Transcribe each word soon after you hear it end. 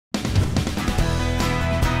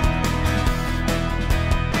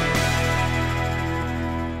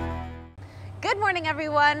morning,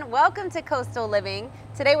 everyone. Welcome to Coastal Living.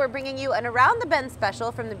 Today we're bringing you an Around the Bend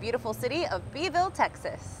special from the beautiful city of Beeville,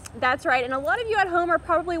 Texas. That's right, and a lot of you at home are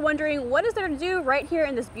probably wondering what is there to do right here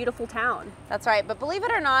in this beautiful town. That's right, but believe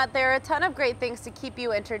it or not, there are a ton of great things to keep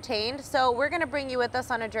you entertained, so we're going to bring you with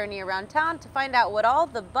us on a journey around town to find out what all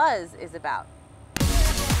the buzz is about.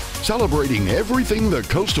 Celebrating everything the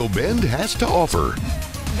Coastal Bend has to offer.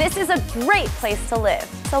 This is a great place to live,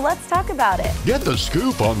 so let's talk about it. Get the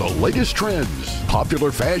scoop on the latest trends, popular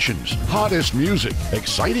fashions, hottest music,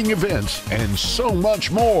 exciting events, and so much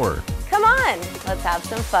more. Come on, let's have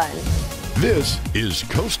some fun. This is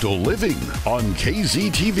Coastal Living on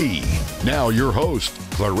KZTV. Now your host,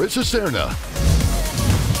 Clarissa Serna.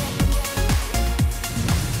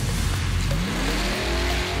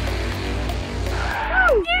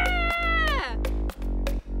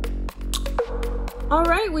 All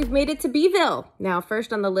right, we've made it to Beeville. Now,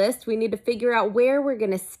 first on the list, we need to figure out where we're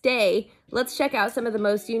gonna stay. Let's check out some of the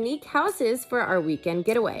most unique houses for our weekend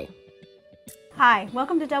getaway. Hi,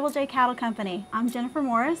 welcome to Double J Cattle Company. I'm Jennifer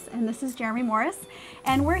Morris and this is Jeremy Morris,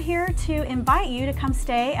 and we're here to invite you to come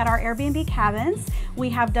stay at our Airbnb cabins. We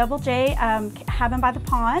have Double J Cabin by the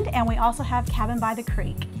Pond, and we also have Cabin by the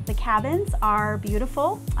Creek. The cabins are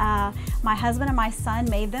beautiful. My husband and my son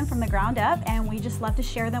made them from the ground up, and we just love to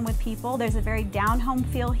share them with people. There's a very down-home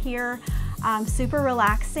feel here, super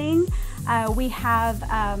relaxing. We have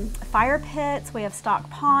fire pits, we have stock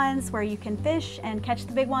ponds where you can fish and catch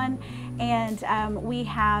the big one, and we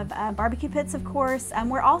have barbecue pits, of course.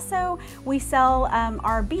 We sell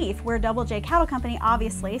our beef. We're Double J Cattle Company,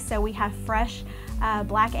 obviously, so we have fresh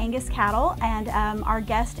Black Angus cattle, and our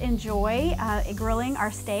guests enjoy grilling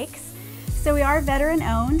our steaks. So we are veteran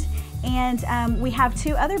owned, and we have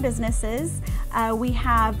two other businesses. We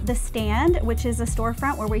have The Stand, which is a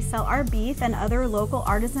storefront where we sell our beef and other local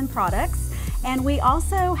artisan products. And we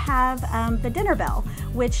also have the Dinner Bell,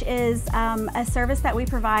 which is a service that we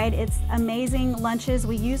provide. It's amazing lunches.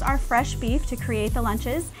 We use our fresh beef to create the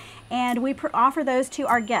lunches, and we offer those to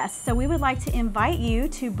our guests. So we would like to invite you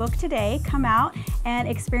to book today, come out and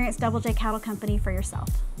experience Double J Cattle Company for yourself.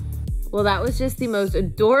 Well, that was just the most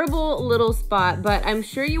adorable little spot, but I'm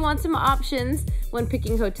sure you want some options when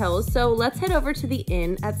picking hotels, so let's head over to the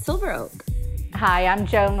Inn at Silver Oak. Hi, I'm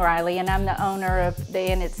Joan Riley, and I'm the owner of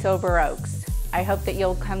the Inn at Silver Oaks. I hope that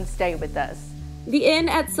you'll come stay with us. The Inn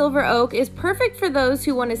at Silver Oak is perfect for those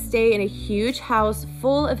who want to stay in a huge house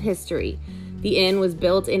full of history. The inn was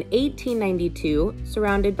built in 1892,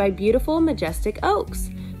 surrounded by beautiful, majestic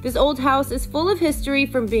oaks. This old house is full of history,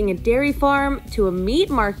 from being a dairy farm to a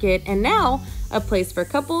meat market, and now a place for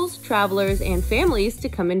couples, travelers, and families to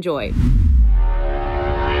come enjoy.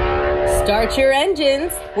 Start your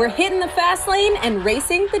engines. We're hitting the fast lane and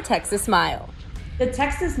racing the Texas Mile. The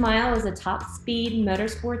Texas Mile is a top speed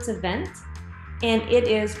motorsports event, and it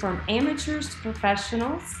is from amateurs to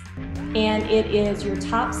professionals, and it is your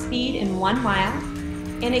top speed in 1 mile,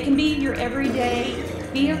 and it can be your everyday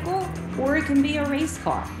vehicle, or it can be a race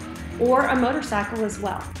car or a motorcycle as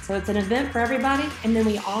well. So it's an event for everybody. And then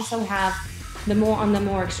we also have on the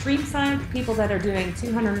more extreme side, people that are doing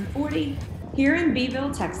 240 here in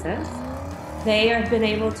Beeville, Texas. They have been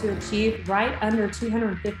able to achieve right under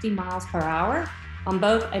 250 miles per hour on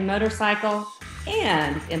both a motorcycle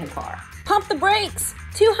and in a car. Pump the brakes!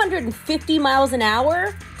 250 miles an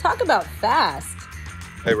hour? Talk about fast.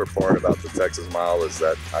 Favorite part about the Texas Mile is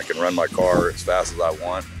that I can run my car as fast as I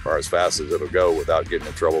want, or as fast as it'll go, without getting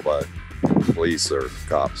in trouble by police or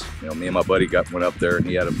cops. You know, me and my buddy went up there, and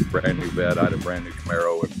he had a brand new Vet, I had a brand new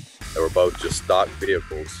Camaro, and they were both just stock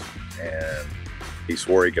vehicles. And he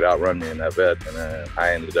swore he could outrun me in that Vet, and then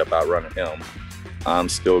I ended up outrunning him. I'm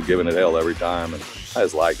still giving it hell every time, and I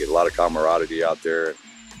just like it. A lot of camaraderie out there.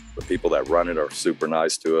 The people that run it are super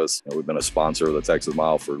nice to us. We've been a sponsor of the Texas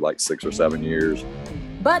Mile for like 6 or 7 years.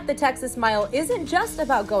 But the Texas Mile isn't just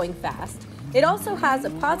about going fast. It also has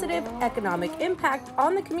a positive economic impact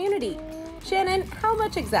on the community. Shannon, how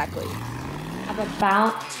much exactly? Of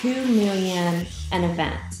about $2 million an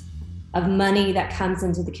event of money that comes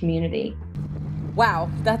into the community.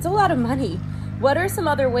 Wow, that's a lot of money. What are some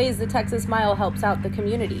other ways the Texas Mile helps out the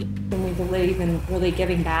community? And we believe in really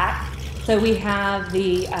giving back. So we have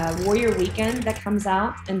the Warrior Weekend that comes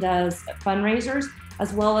out and does fundraisers,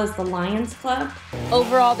 as well as the Lions Club.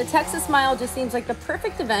 Overall, the Texas Mile just seems like the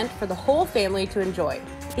perfect event for the whole family to enjoy.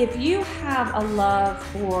 If you have a love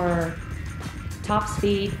for top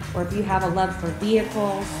speed, or if you have a love for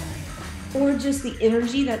vehicles, or just the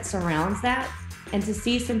energy that surrounds that, and to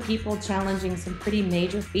see some people challenging some pretty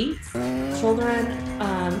major feats. Children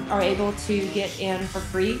are able to get in for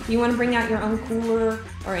free. You want to bring out your own cooler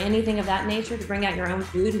or anything of that nature, to bring out your own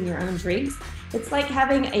food and your own drinks. It's like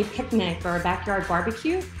having a picnic or a backyard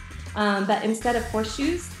barbecue, but instead of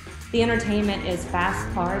horseshoes, the entertainment is fast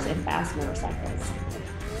cars and fast motorcycles.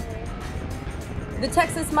 The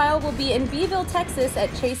Texas Mile will be in Beeville, Texas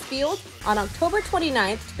at Chase Field on October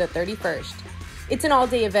 29th to the 31st. It's an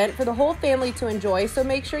all-day event for the whole family to enjoy, so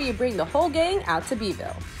make sure you bring the whole gang out to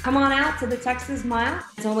Beeville. Come on out to the Texas Mile.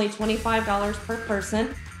 It's only $25 per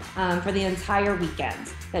person for the entire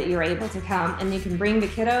weekend that you're able to come, and you can bring the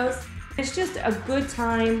kiddos. It's just a good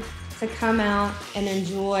time to come out and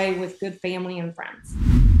enjoy with good family and friends.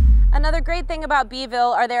 Another great thing about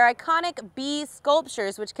Beeville are their iconic bee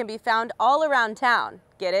sculptures, which can be found all around town.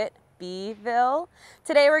 Get it? Beeville.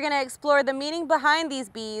 Today we're going to explore the meaning behind these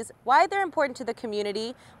bees, why they're important to the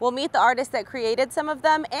community. We'll meet the artists that created some of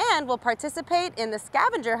them, and we'll participate in the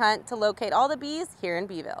scavenger hunt to locate all the bees here in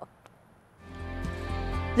Beeville.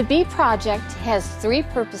 The Bee Project has three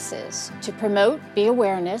purposes: to promote bee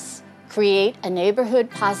awareness, create a neighborhood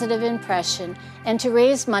positive impression, and to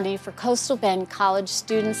raise money for Coastal Bend College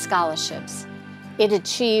student scholarships. It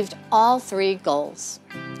achieved all three goals.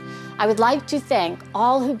 I would like to thank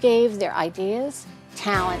all who gave their ideas,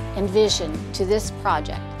 talent, and vision to this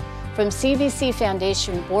project, from CVC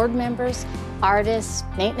Foundation board members, artists,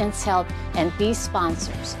 maintenance help, and bee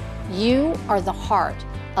sponsors. You are the heart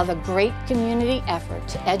of a great community effort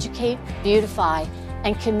to educate, beautify,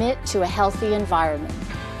 and commit to a healthy environment.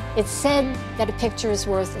 It's said that a picture is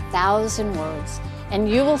worth 1,000 words, and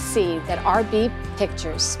you will see that our bee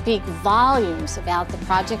pictures speak volumes about the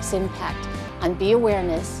project's impact on bee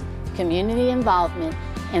awareness, community involvement,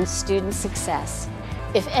 and student success.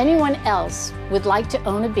 If anyone else would like to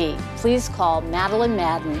own a bee, please call Madeline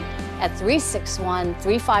Madden at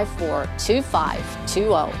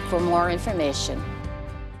 361-354-2520 for more information.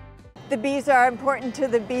 The bees are important to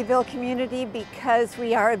the Beeville community because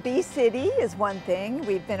we are a bee city is one thing.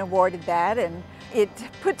 We've been awarded that, and it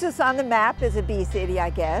puts us on the map as a bee city, I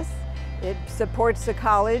guess. It supports the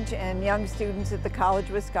college and young students at the college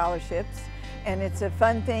with scholarships, and it's a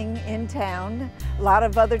fun thing in town. A lot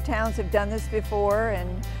of other towns have done this before,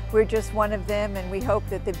 and we're just one of them, and we hope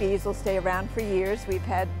that the bees will stay around for years. We've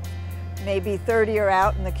had maybe 30 are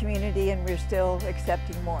out in the community, and we're still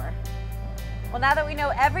accepting more. Well, now that we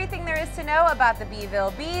know everything there is to know about the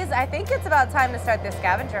Beeville bees, I think it's about time to start this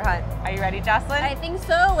scavenger hunt. Are you ready, Jocelyn? I think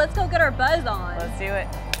so. Let's go get our buzz on. Let's do it.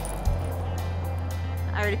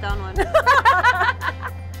 I already found one.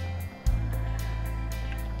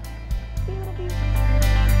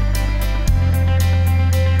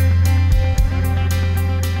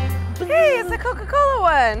 Hey, it's a Coca-Cola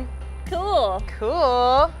one. Cool.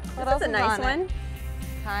 Cool. That's a nice one.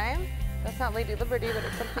 Time. That's not Lady Liberty, but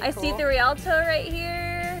it's something I cool. see the Rialto right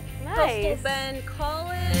here. Nice. Coastal Bend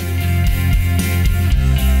College.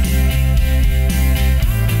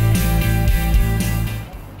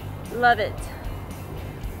 Love it.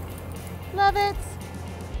 Love it.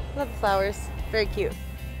 Love the flowers. Very cute.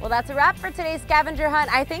 Well, that's a wrap for today's scavenger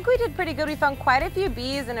hunt. I think we did pretty good. We found quite a few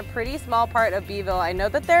bees in a pretty small part of Beeville. I know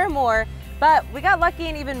that there are more, but we got lucky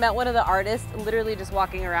and even met one of the artists literally just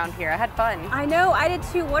walking around here. I had fun. I know, I did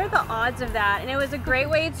too. What are the odds of that? And it was a great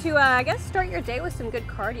way to, I guess, start your day with some good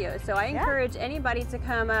cardio. So I encourage anybody to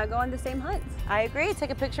come go on the same hunts. I agree. Take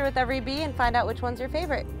a picture with every bee and find out which one's your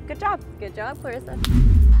favorite. Good job. Good job, Clarissa.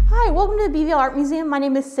 Hi, welcome to the Beeville Art Museum. My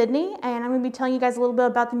name is Sydney, and I'm going to be telling you guys a little bit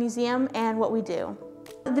about the museum and what we do.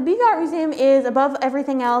 The Beeville Art Museum is, above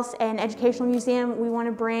everything else, an educational museum. We want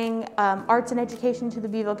to bring arts and education to the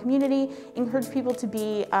Beeville community, encourage people to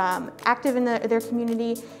be active in their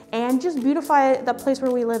community, and just beautify the place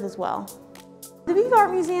where we live as well. The Beeville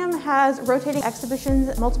Art Museum has rotating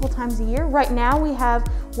exhibitions multiple times a year. Right now we have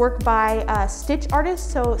work by stitch artists,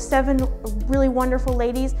 so 7 really wonderful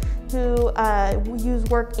ladies who use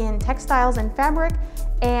work in textiles and fabric.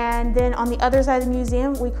 And then on the other side of the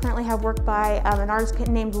museum, we currently have work by an artist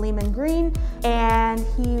named Lehman Green, and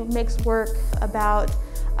he makes work about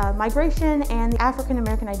migration and African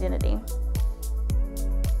American identity.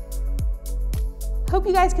 Hope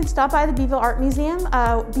you guys can stop by the Beeville Art Museum.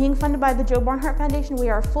 Being funded by the Joe Barnhart Foundation, we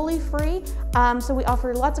are fully free, so we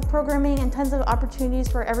offer lots of programming and tons of opportunities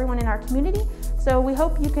for everyone in our community. So we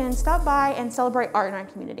hope you can stop by and celebrate art in our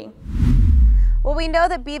community. Well, we know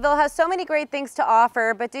that Beeville has so many great things to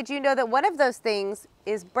offer, but did you know that one of those things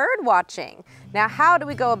is bird watching? Now, how do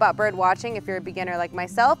we go about bird watching if you're a beginner like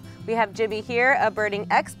myself? We have Jimmy here, a birding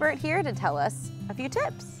expert here, to tell us a few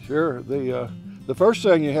tips. Sure. The first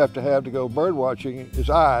thing you have to go bird watching is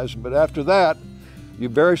eyes, but after that, you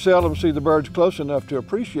very seldom see the birds close enough to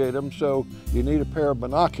appreciate them, so you need a pair of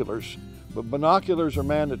binoculars. But binoculars are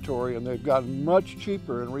mandatory, and they've gotten much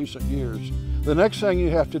cheaper in recent years. The next thing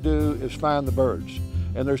you have to do is find the birds.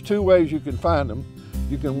 And there's two ways you can find them.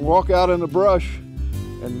 You can walk out in the brush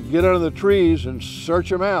and get under the trees and search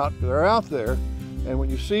them out. They're out there. And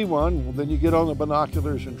when you see one, then you get on the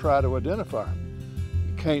binoculars and try to identify them.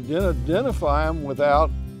 You can't identify them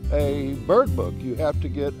without a bird book. You have to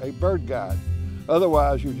get a bird guide.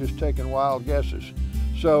 Otherwise, you're just taking wild guesses.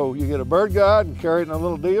 So you get a bird guide and carry it in a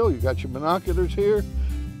little deal. You got your binoculars here.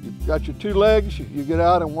 You've got your two legs. You get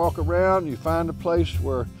out and walk around. You find a place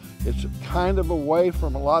where it's kind of away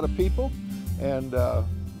from a lot of people, and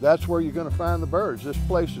that's where you're going to find the birds. This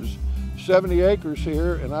place is 70 acres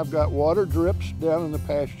here, and I've got water drips down in the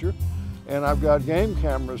pasture, and I've got game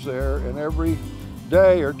cameras there, and every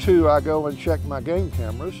day or two I go and check my game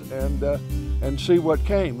cameras and see what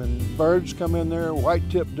came. And birds come in there,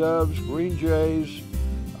 white-tipped doves, green jays,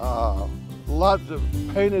 lots of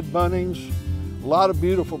painted buntings, a lot of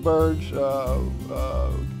beautiful birds,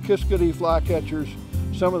 kiskadee flycatchers.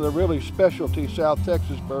 Some of the really specialty South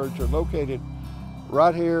Texas birds are located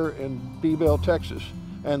right here in Beeville, Texas,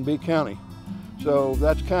 and B County. So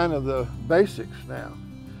that's kind of the basics now.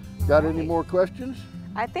 Got any more questions?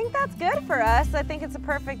 I think that's good for us. I think it's a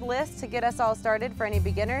perfect list to get us all started for any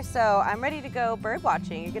beginners. So I'm ready to go bird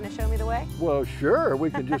watching. You're gonna show me the way? Well, sure.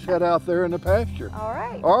 We can just head out there in the pasture. All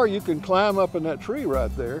right. Or you can climb up in that tree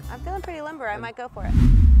right there. I'm feeling pretty limber. I might go for it.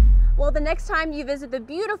 Well, the next time you visit the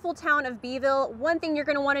beautiful town of Beeville, one thing you're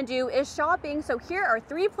going to want to do is shopping. So here are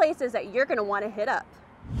 3 places that you're going to want to hit up.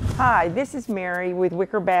 Hi, this is Mary with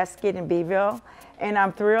Wicker Basket in Beeville, and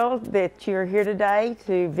I'm thrilled that you're here today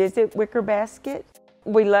to visit Wicker Basket.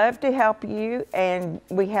 We love to help you, and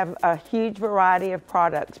we have a huge variety of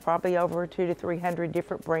products, probably over 200 to 300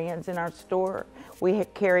 different brands in our store. We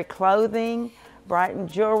carry clothing, Brighton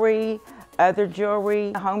jewelry, other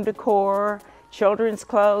jewelry, home decor, children's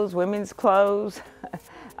clothes, women's clothes,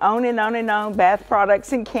 on and on and on, bath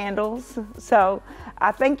products and candles. So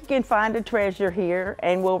I think you can find a treasure here,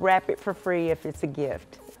 and we'll wrap it for free if it's a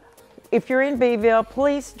gift. If you're in Beeville,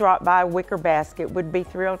 please drop by Wicker Basket. We'd be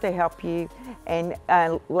thrilled to help you and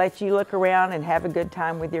let you look around and have a good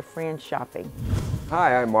time with your friends shopping.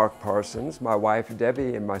 Hi, I'm Mark Parsons. My wife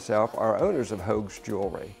Debbie and myself are owners of Hoag's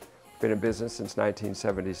Jewelry. We've been in business since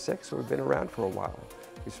 1976, so we've been around for a while.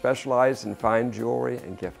 We specialize in fine jewelry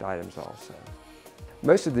and gift items also.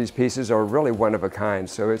 Most of these pieces are really one of a kind,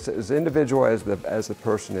 so it's as individual as the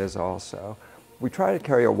person is also. We try to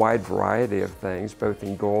carry a wide variety of things, both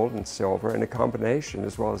in gold and silver, and a combination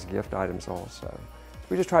as well as gift items also.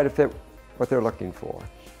 We just try to fit what they're looking for.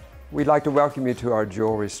 We'd like to welcome you to our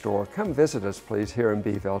jewelry store. Come visit us, please, here in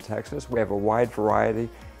Beeville, Texas. We have a wide variety,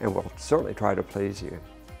 and we'll certainly try to please you.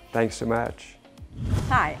 Thanks so much.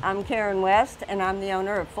 Hi, I'm Karen West, and I'm the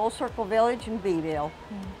owner of Full Circle Village in Beeville.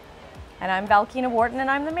 And I'm Valkina Wharton, and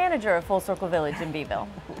I'm the manager of Full Circle Village in Beeville.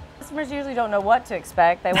 Customers usually don't know what to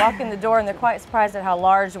expect. They walk in the door and they're quite surprised at how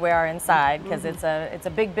large we are inside, because it's a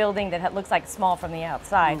big building that looks like small from the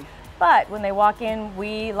outside. But when they walk in,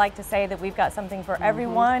 we like to say that we've got something for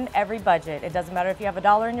everyone, every budget. It doesn't matter if you have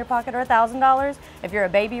 $1 in your pocket or $1,000. If you're a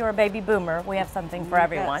baby or a baby boomer, we have something for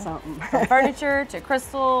everyone. From furniture to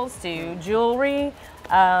crystals to jewelry,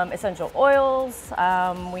 essential oils.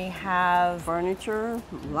 We have furniture,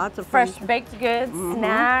 lots of fresh baked goods,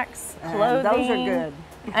 snacks, clothing. Those are good.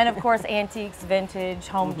 And of course, antiques, vintage,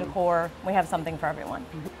 home decor. We have something for everyone.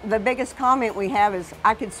 The biggest comment we have is,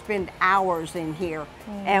 I could spend hours in here.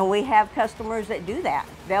 And we have customers that do that.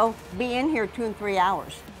 They'll be in here 2 and 3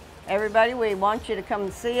 hours. Everybody, we want you to come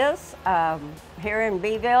and see us here in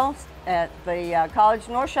Beeville at the College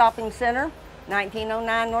North Shopping Center,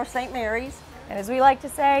 1909 North St. Mary's. And as we like to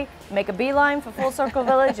say, make a beeline for Full Circle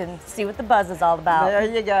Village and see what the buzz is all about. There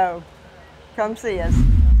you go. Come see us.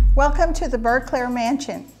 Welcome to the Birdclair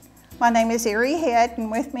Mansion. My name is Erie Head,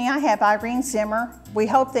 and with me I have Irene Zimmer. We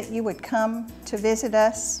hope that you would come to visit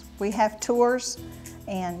us. We have tours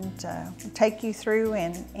and take you through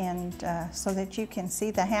and so that you can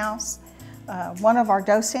see the house. One of our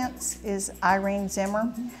docents is Irene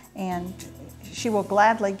Zimmer, and she will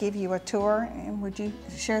gladly give you a tour. And would you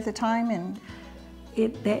share the time? And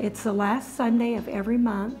it's the last Sunday of every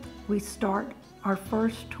month. We start our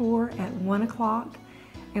first tour at 1 o'clock,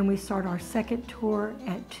 and we start our second tour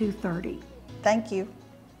at 2:30. Thank you.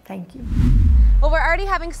 Thank you. Well, we're already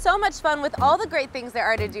having so much fun with all the great things there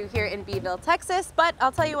are to do here in Beeville, Texas, but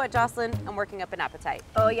I'll tell you what, Jocelyn, I'm working up an appetite.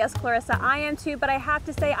 Oh yes, Clarissa, I am too, but I have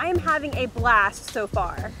to say I am having a blast so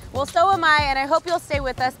far. Well, so am I, and I hope you'll stay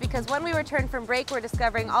with us, because when we return from break, we're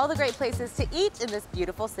discovering all the great places to eat in this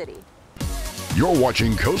beautiful city. You're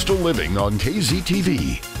watching Coastal Living on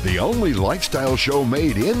KZTV, the only lifestyle show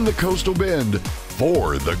made in the Coastal Bend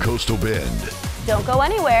for the Coastal Bend. Don't go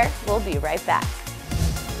anywhere. We'll be right back.